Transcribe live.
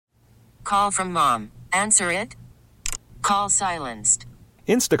call from mom. Answer it. Call silenced.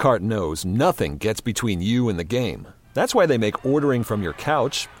 Instacart knows nothing gets between you and the game. That's why they make ordering from your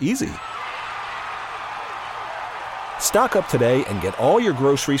couch easy. Stock up today and get all your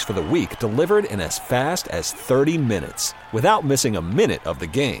groceries for the week delivered in as fast as 30 minutes without missing a minute of the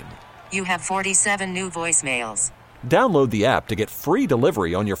game. You have 47 new voicemails. Download the app to get free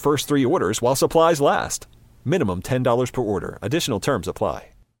delivery on your first 3 orders while supplies last. Minimum $10 per order. Additional terms apply.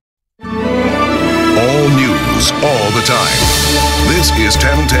 All news, all the time. This is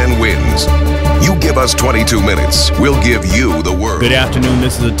 1010 Wins. You give us 22 minutes, we'll give you the word. Good afternoon.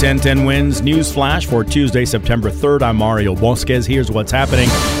 This is a 1010 Wins news flash for Tuesday, September 3rd. I'm Mario Bosquez. Here's what's happening.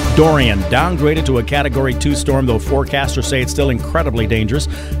 Dorian downgraded to a Category 2 storm, though forecasters say it's still incredibly dangerous.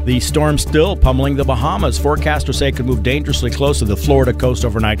 The storm still pummeling the Bahamas. Forecasters say it could move dangerously close to the Florida coast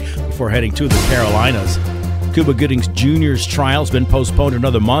overnight before heading to the Carolinas. Cuba Gooding Jr.'s trial has been postponed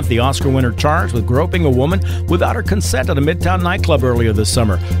another month. The Oscar winner charged with groping a woman without her consent at a Midtown nightclub earlier this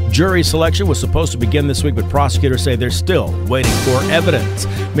summer. Jury selection was supposed to begin this week, but prosecutors say they're still waiting for evidence.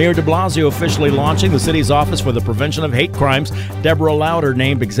 Mayor de Blasio officially launching the city's Office for the Prevention of Hate Crimes. Deborah Lauder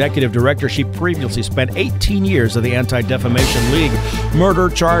named executive director. She previously spent 18 years at the Anti-Defamation League. Murder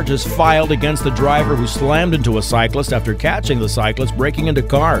charges filed against the driver who slammed into a cyclist after catching the cyclist breaking into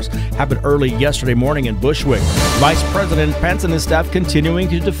cars. Happened early yesterday morning in Bushwick. Vice President Pence and his staff continuing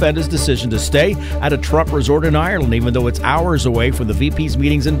to defend his decision to stay at a Trump resort in Ireland, even though it's hours away from the VP's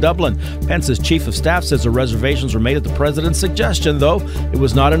meetings in Dublin. Pence's chief of staff says the reservations were made at the president's suggestion, though it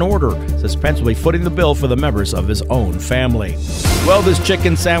was not an order. Says Pence will be footing the bill for the members of his own family. Well, this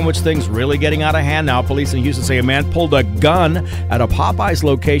chicken sandwich thing's really getting out of hand now. Police in Houston say a man pulled a gun at a Popeyes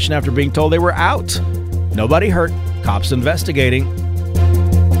location after being told they were out. Nobody hurt. Cops investigating.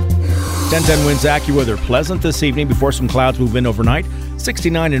 1010 Wins AccuWeather. Pleasant this evening before some clouds move in overnight.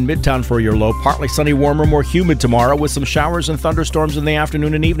 69 in Midtown for your low. Partly sunny, warmer, more humid tomorrow with some showers and thunderstorms in the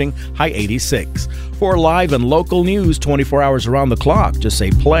afternoon and evening. High 86. For live and local news 24 hours around the clock, just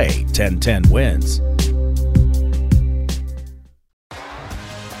say play 1010 Wins.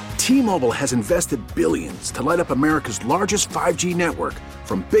 T-Mobile has invested billions to light up America's largest 5G network,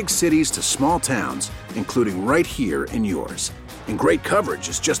 from big cities to small towns, including right here in yours. And great coverage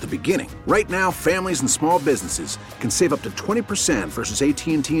is just the beginning. Right now, families and small businesses can save up to 20% versus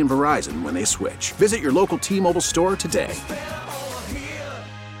AT&T and Verizon when they switch. Visit your local T-Mobile store today.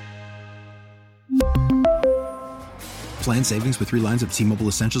 Plan savings with 3 lines of T-Mobile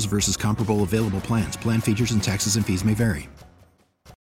Essentials versus comparable available plans. Plan features and taxes and fees may vary.